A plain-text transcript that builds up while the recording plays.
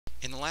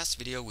In the last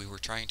video, we were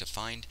trying to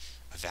find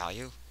a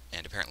value,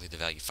 and apparently the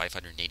value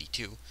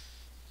 582,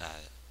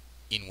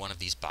 in one of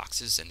these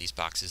boxes, and these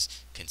boxes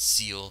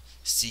conceal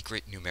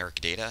secret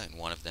numeric data, and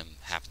one of them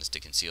happens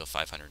to conceal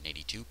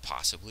 582,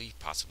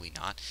 possibly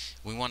not.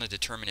 We want to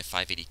determine if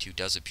 582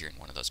 does appear in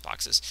one of those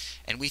boxes,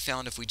 and we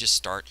found if we just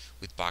start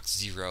with box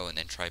 0 and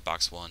then try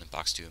box 1 and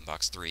box 2 and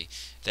box 3,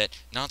 that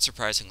not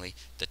surprisingly,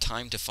 the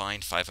time to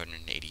find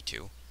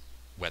 582,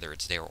 whether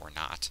it's there or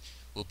not,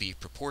 will be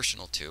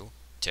proportional to,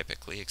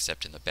 typically,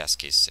 except in the best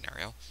case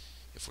scenario,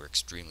 if we're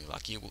extremely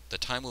lucky, the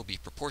time will be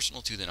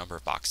proportional to the number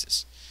of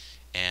boxes.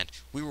 And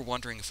we were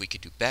wondering if we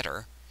could do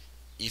better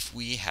if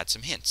we had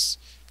some hints.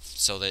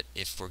 So that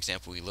if, for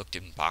example, we looked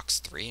in box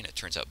 3, and it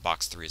turns out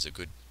box 3 is a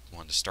good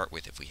one to start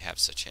with if we have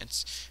such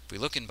hints. If we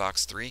look in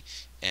box 3,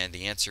 and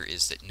the answer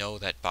is that no,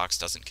 that box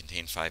doesn't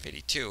contain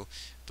 582,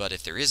 but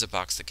if there is a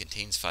box that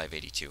contains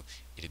 582,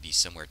 it would be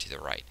somewhere to the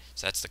right.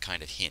 So that's the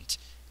kind of hint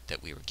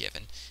that we were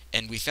given.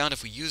 And we found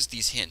if we used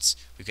these hints,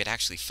 we could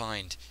actually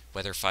find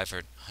whether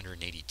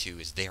 582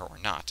 is there or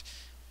not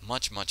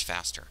much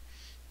faster.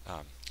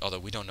 Although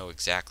we don't know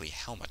exactly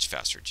how much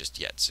faster just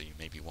yet, so you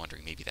may be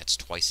wondering maybe that's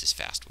twice as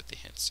fast with the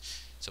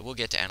hints. So we'll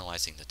get to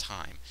analyzing the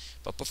time.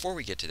 But before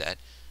we get to that,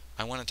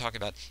 I want to talk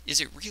about, is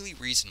it really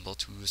reasonable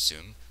to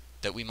assume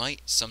that we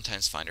might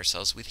sometimes find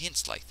ourselves with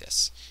hints like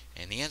this?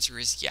 And the answer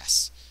is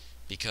yes,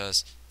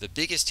 because the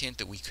biggest hint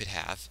that we could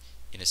have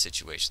in a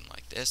situation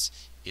like this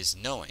is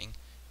knowing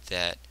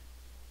that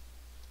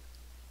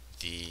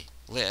the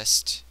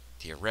list,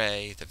 the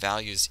array, the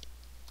values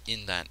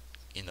in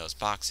those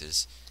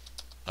boxes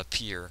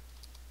appear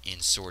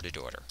in sorted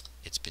order.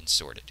 It's been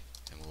sorted,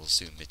 and we'll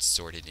assume it's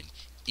sorted in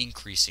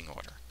increasing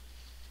order.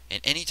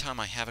 And anytime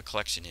I have a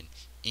collection in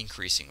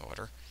increasing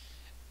order,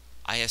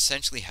 I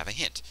essentially have a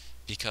hint,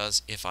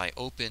 because if I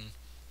open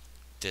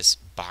this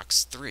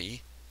box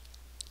 3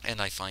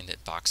 and I find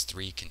that box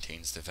 3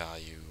 contains the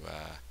value,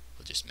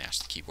 we'll just mash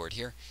the keyboard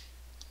here,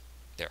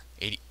 there,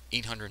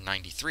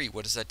 893,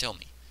 what does that tell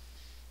me?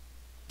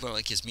 Well,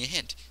 it gives me a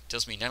hint. It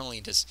tells me not only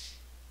does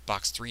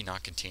box 3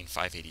 not contain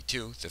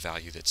 582, the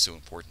value that's so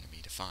important to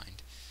me to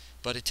find,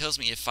 but it tells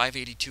me if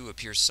 582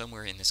 appears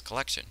somewhere in this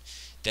collection,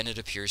 then it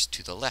appears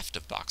to the left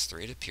of box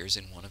 3. It appears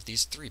in one of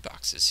these 3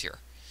 boxes here.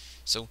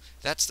 So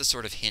that's the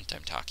sort of hint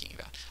I'm talking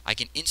about. I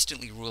can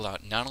instantly rule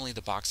out not only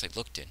the box I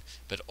looked in,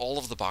 but all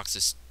of the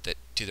boxes that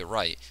to the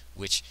right,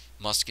 which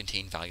must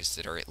contain values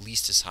that are at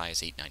least as high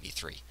as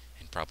 893,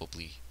 and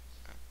probably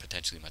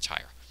potentially much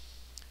higher.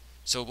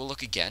 So we'll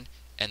look again,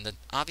 and the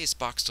obvious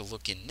box to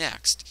look in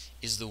next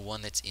is the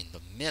one that's in the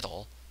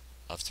middle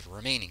of the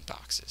remaining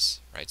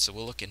boxes, right? So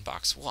we'll look in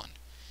box 1.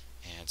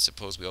 And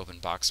suppose we open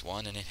box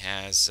 1 and it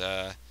has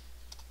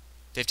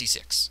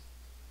 56.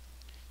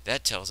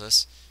 That tells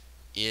us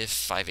if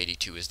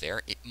 582 is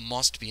there, it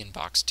must be in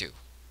box 2.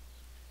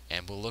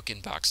 And we'll look in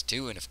box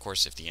 2, and of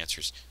course if the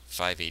answer is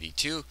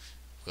 582,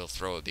 we'll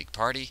throw a big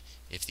party.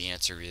 If the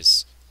answer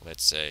is,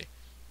 let's say,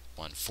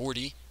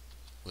 140,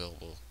 we'll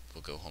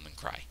go home and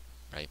cry,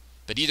 right?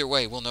 But either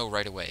way, we'll know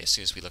right away as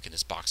soon as we look in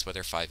this box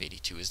whether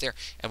 582 is there.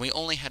 And we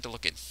only had to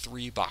look at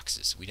 3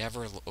 boxes. We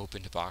never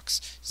opened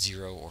box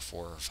 0 or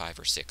 4 or 5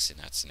 or 6 in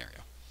that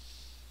scenario.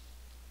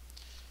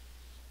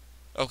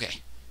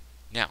 Okay,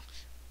 now,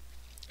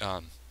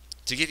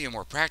 to give you a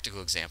more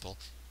practical example,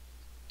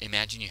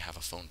 imagine you have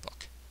a phone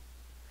book,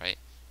 right?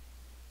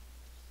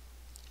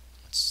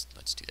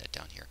 Let's do that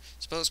down here.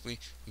 Suppose we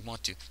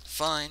want to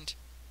find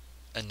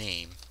a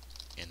name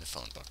in the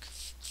phone book.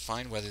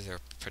 Find whether their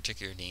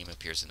particular name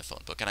appears in the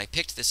phone book. And I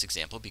picked this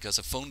example because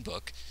a phone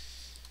book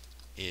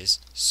is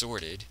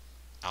sorted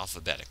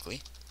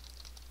alphabetically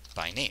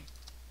by name.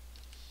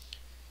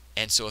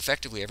 And so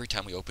effectively every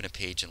time we open a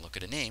page and look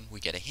at a name, we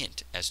get a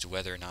hint as to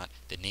whether or not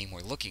the name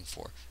we're looking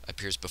for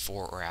appears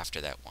before or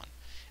after that one.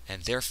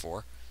 And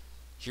therefore,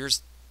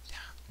 here's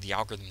the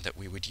algorithm that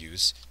we would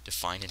use to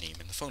find a name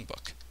in the phone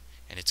book.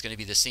 And it's going to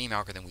be the same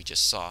algorithm we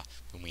just saw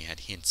when we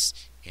had hints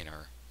in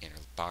our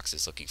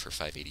boxes looking for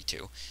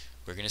 582.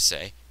 We're going to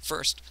say,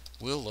 first,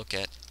 we'll look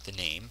at the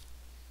name,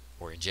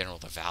 or in general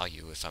the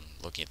value if I'm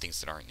looking at things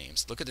that aren't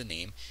names. Look at the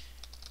name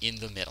in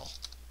the middle,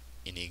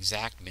 in the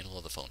exact middle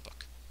of the phone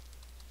book.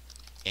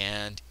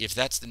 And if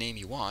that's the name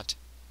you want,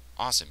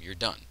 awesome, you're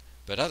done.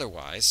 But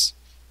otherwise,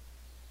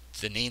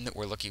 the name that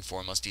we're looking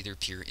for must either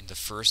appear in the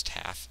first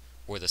half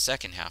or the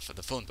second half of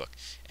the phone book.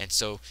 And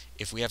so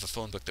if we have a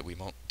phone book that we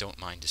don't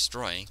mind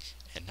destroying,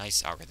 a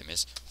nice algorithm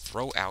is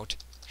throw out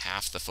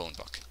half the phone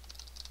book.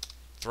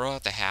 Throw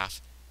out the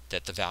half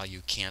that the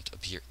value can't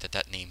appear,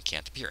 that name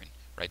can't appear in,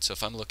 right? So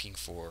if I'm looking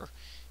for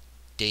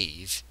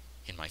Dave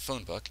in my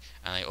phone book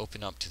and I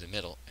open up to the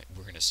middle,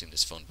 we're going to assume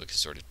this phone book is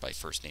sorted by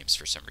first names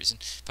for some reason.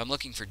 If I'm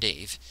looking for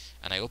Dave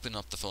and I open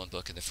up the phone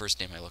book and the first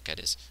name I look at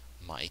is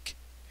Mike,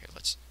 here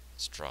let's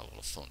draw a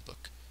little phone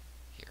book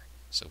here.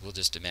 So we'll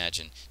just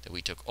imagine that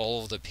we took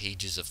all of the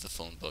pages of the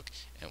phone book,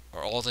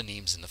 or all the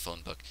names in the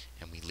phone book,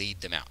 and we laid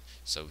them out.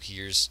 So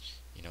here's,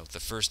 the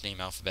first name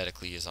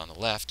alphabetically is on the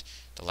left,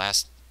 the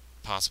last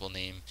possible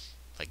name,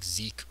 like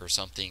Zeke or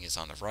something, is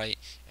on the right,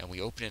 and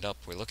we open it up,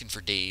 we're looking for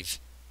Dave,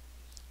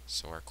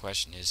 So our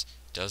question is,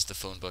 does the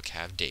phone book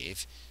have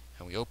Dave?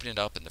 And we open it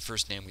up, and the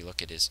first name we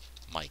look at is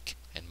Mike,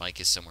 and Mike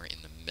is somewhere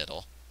in the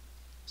middle.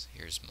 So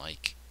here's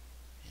Mike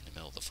in the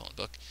middle of the phone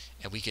book,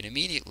 and we can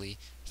immediately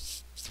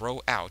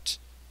throw out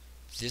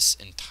this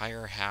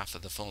entire half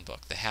of the phone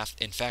book. The half,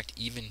 in fact,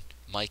 even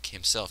Mike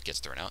himself gets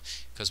thrown out,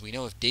 because we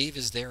know if Dave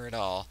is there at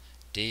all,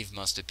 Dave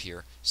must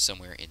appear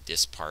somewhere in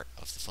this part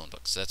of the phone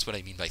book. So that's what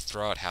I mean by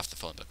throw out half the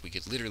phone book. We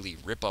could literally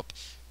rip up,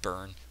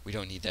 burn. We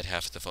don't need that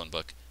half of the phone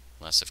book,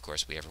 unless, of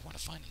course, we ever want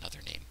to find another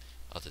name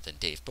other than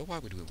Dave. But why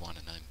would we want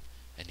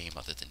a name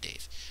other than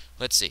Dave?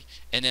 Let's see.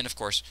 And then, of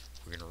course,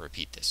 we're going to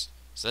repeat this.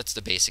 So that's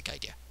the basic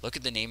idea. Look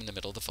at the name in the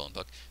middle of the phone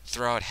book,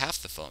 throw out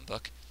half the phone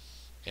book,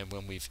 and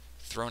when we've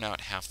thrown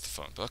out half the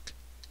phone book,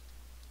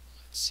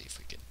 let's see if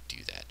we can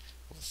do that.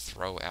 We'll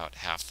throw out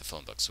half the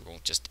phone book, so we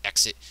won't just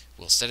exit.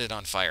 We'll set it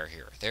on fire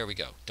here. There we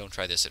go. Don't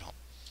try this at home.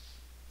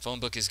 Phone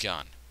book is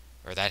gone,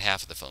 or that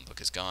half of the phone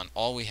book is gone.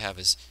 All we have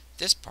is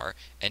this part,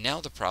 and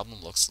now the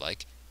problem looks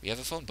like we have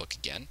a phone book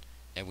again,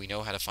 and we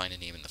know how to find a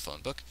name in the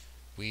phone book.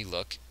 We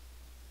look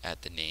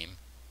at the name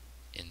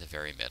in the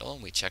very middle,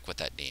 and we check what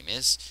that name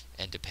is,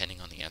 and depending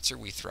on the answer,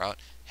 we throw out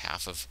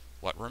half of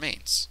what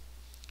remains.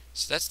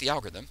 So that's the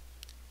algorithm.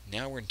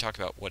 Now we're going to talk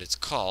about what it's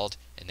called,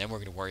 and then we're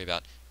going to worry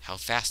about how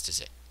fast is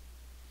it.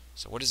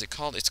 So what is it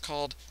called? It's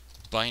called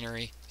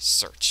binary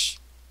search.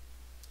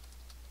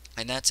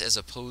 And that's as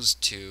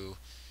opposed to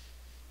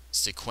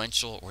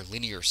sequential or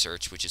linear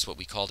search, which is what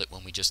we called it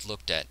when we just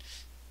looked at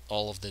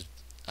all of the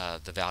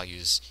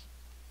values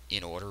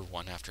in order,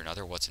 one after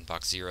another. What's in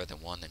box 0, then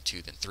 1, then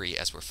 2, then 3,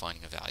 as we're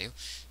finding a value.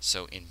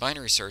 So in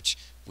binary search,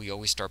 we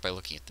always start by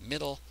looking at the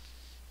middle.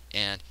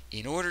 And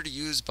in order to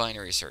use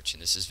binary search,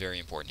 and this is very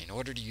important, in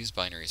order to use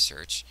binary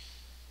search,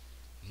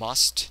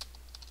 must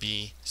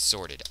be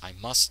sorted. I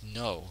must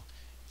know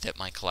that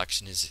my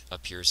collection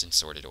appears in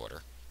sorted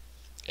order.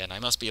 And I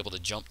must be able to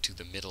jump to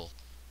the middle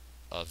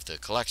of the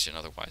collection,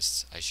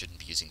 otherwise I shouldn't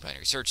be using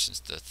binary search,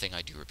 since the thing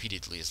I do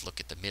repeatedly is look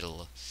at the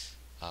middle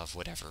of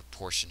whatever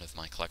portion of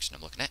my collection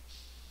I'm looking at.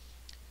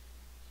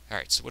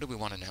 Alright, so what do we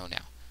want to know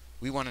now?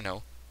 We want to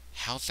know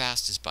how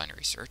fast is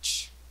binary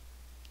search.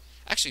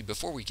 Actually,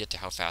 before we get to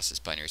how fast is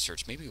binary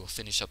search, maybe we'll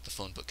finish up the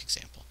phone book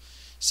example.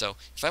 So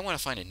if I want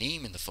to find a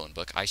name in the phone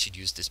book, I should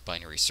use this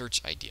binary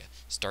search idea.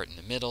 Start in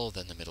the middle,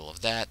 then the middle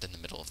of that, then the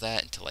middle of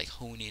that, until I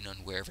hone in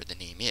on wherever the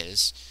name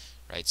is.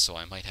 Right? So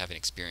I might have an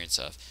experience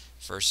of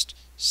first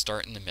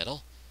start in the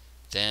middle,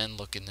 then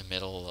look in the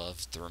middle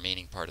of the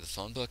remaining part of the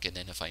phone book, and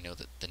then if I know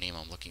that the name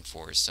I'm looking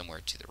for is somewhere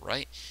to the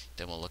right,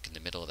 then we'll look in the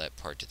middle of that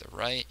part to the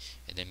right,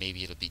 and then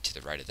maybe it'll be to the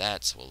right of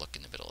that, so we'll look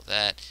in the middle of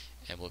that,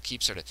 and we'll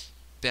keep sort of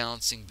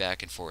bouncing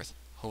back and forth,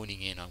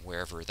 honing in on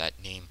wherever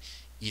that name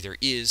either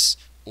is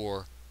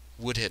or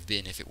would have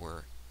been if it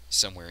were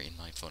somewhere in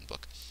my phone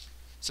book.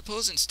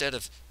 Suppose instead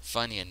of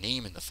finding a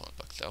name in the phone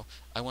book, though,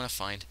 I want to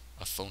find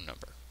a phone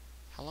number.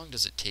 How long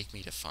does it take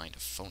me to find a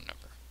phone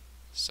number?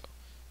 So,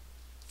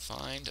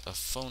 find a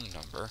phone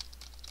number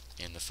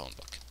in the phone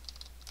book.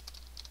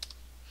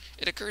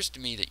 It occurs to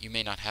me that you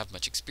may not have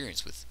much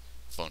experience with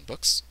phone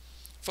books.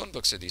 Phone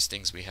books are these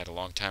things we had a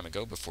long time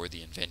ago before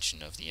the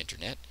invention of the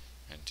internet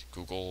and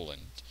Google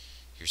and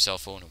your cell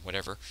phone and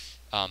whatever,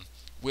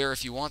 where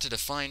if you wanted to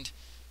find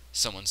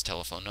someone's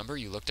telephone number,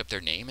 you looked up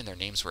their name, and their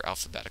names were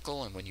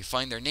alphabetical, and when you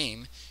find their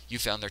name, you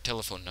found their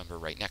telephone number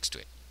right next to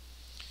it.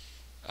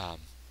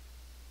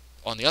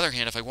 On the other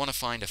hand, if I want to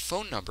find a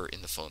phone number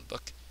in the phone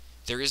book,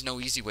 there is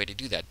no easy way to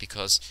do that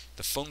because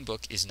the phone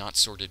book is not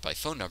sorted by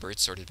phone number,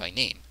 it's sorted by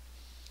name.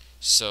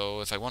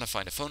 So if I want to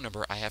find a phone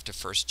number, I have to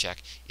first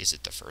check, is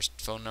it the first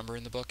phone number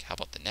in the book? How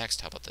about the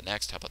next? How about the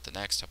next? How about the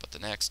next? How about the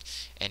next?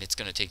 And it's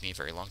going to take me a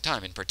very long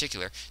time. In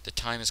particular, the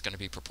time is going to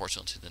be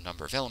proportional to the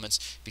number of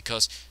elements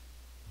because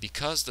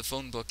the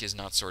phone book is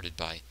not sorted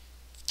by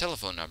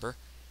telephone number,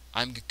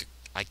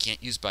 I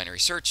can't use binary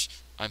search.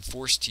 I'm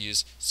forced to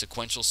use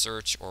sequential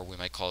search, or we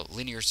might call it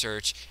linear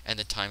search, and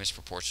the time is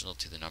proportional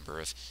to the number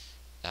of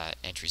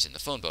entries in the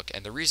phone book.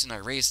 And the reason I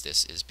raise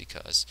this is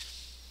because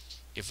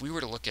if we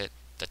were to look at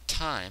the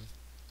time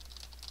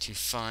to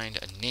find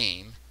a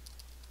name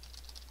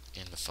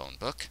in the phone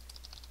book,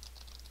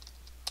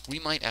 we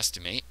might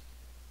estimate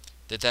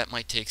that that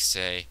might take,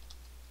 say,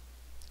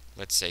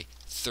 let's say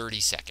 30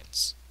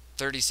 seconds.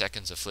 30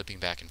 seconds of flipping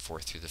back and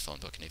forth through the phone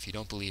book. And if you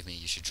don't believe me,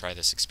 you should try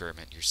this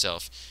experiment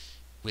yourself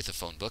with a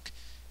phone book,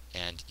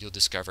 and you'll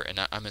discover,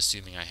 and I'm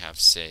assuming I have,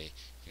 say,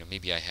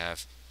 maybe I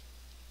have,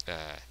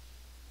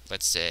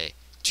 let's say,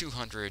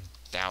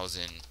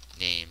 200,000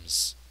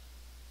 names,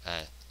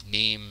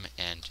 name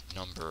and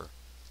number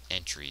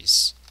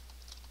entries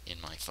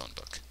in my phone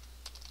book,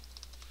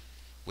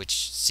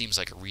 which seems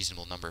like a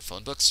reasonable number of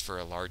phone books for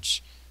a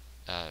large,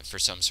 for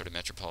some sort of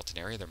metropolitan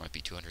area. There might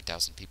be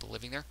 200,000 people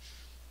living there.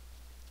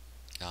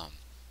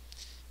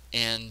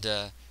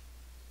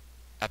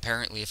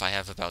 Apparently, if I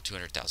have about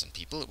 200,000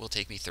 people, it will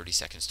take me 30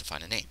 seconds to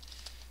find a name.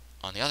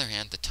 On the other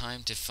hand, the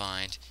time to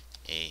find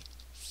a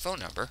phone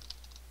number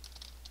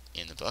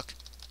in the book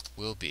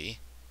will be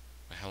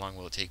How long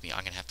will it take me?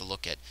 I'm going to have to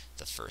look at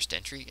the first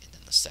entry, and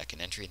then the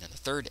second entry, and then the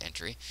third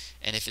entry.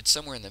 And if it's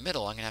somewhere in the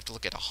middle, I'm going to have to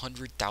look at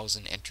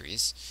 100,000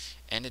 entries.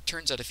 And it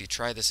turns out if you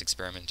try this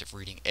experiment of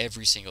reading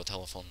every single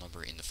telephone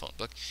number in the phone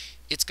book,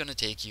 it's going to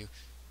take you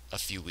a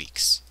few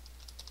weeks,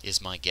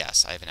 is my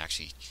guess. I haven't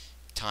actually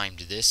timed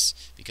this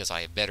because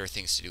I have better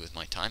things to do with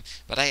my time,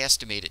 but I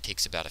estimate it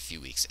takes about a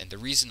few weeks. And the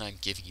reason I'm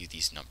giving you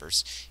these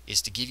numbers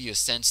is to give you a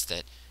sense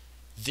that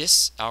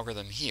this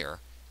algorithm here,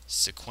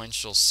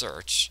 sequential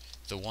search,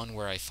 the one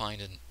where I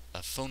find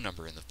a phone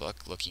number in the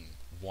book looking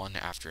one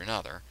after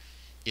another,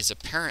 is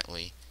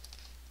apparently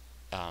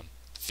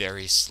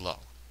very slow.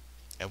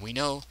 And we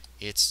know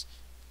it's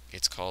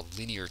called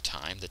linear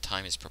time. The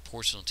time is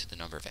proportional to the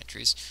number of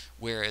entries,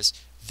 whereas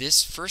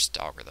this first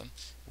algorithm,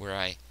 where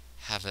I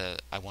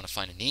want to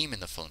find a name in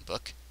the phone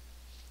book,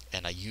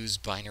 and I use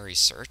binary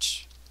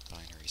search,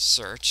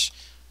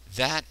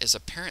 that is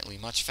apparently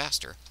much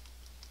faster,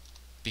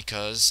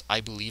 because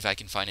I believe I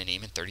can find a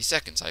name in 30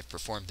 seconds. I've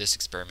performed this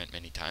experiment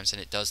many times,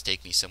 and it does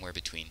take me somewhere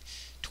between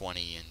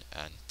 20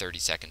 and 30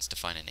 seconds to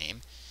find a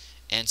name.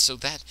 And so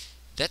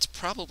that's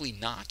probably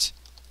not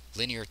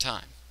linear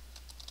time.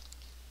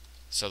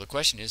 So the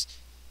question is,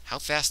 how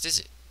fast is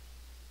it?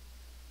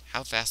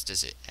 How fast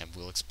is it? And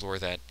we'll explore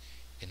that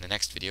in the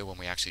next video when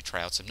we actually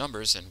try out some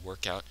numbers and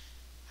work out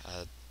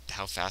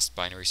how fast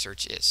binary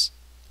search is.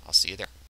 I'll see you there.